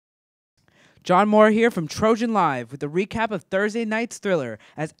John Moore here from TrojanLive with a recap of Thursday night's thriller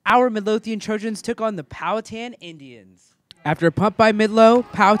as our Midlothian Trojans took on the Powhatan Indians. After a punt by Midlo,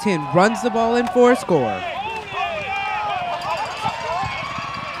 Powhatan runs the ball in for a score.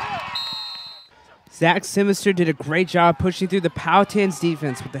 Zach Simister did a great job pushing through the Powhatan's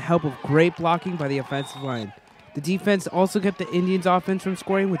defense with the help of great blocking by the offensive line. The defense also kept the Indians' offense from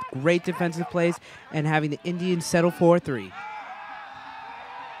scoring with great defensive plays and having the Indians settle for a 3.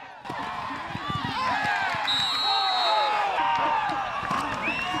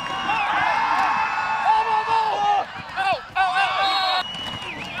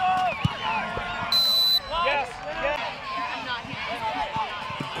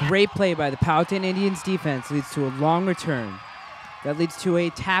 Great play by the Powhatan Indians defense leads to a long return. That leads to a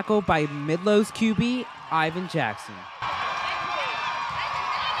tackle by Midlow's QB, Ivan Jackson.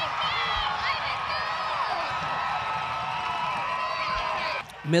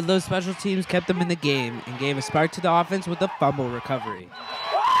 Midlow's special teams kept them in the game and gave a spark to the offense with a fumble recovery.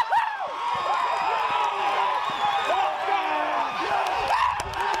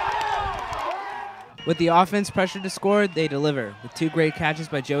 With the offense pressured to score, they deliver, with 2 great catches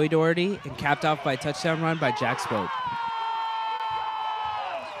by Joey Doherty and capped off by a touchdown run by Jack Spoke.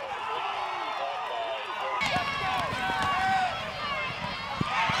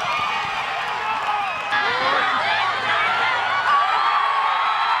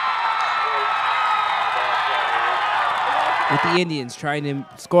 With the Indians trying to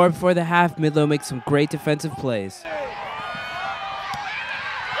score before the half, Midlow makes some great defensive plays.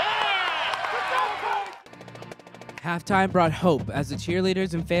 Halftime brought hope as the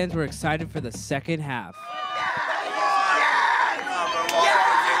cheerleaders and fans were excited for the second half.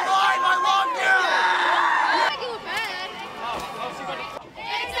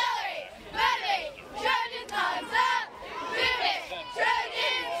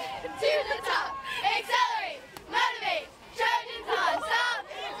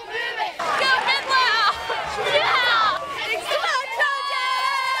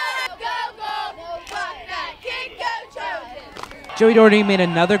 Joey Doherty made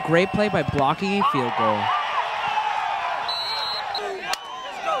another great play by blocking a field goal.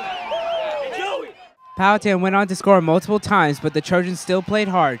 Powhatan went on to score multiple times, but the Trojans still played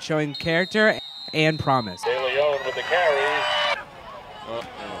hard, showing character and promise. De Leon with the carries.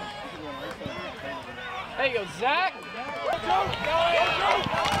 Hey, yo, Zach.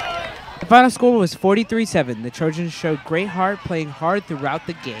 The final score was 43-7. The Trojans showed great heart, playing hard throughout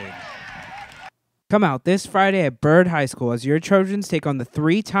the game. Come out this Friday at Byrd High School as your Trojans take on the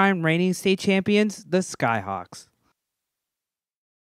 3-time reigning state champions, the Skyhawks.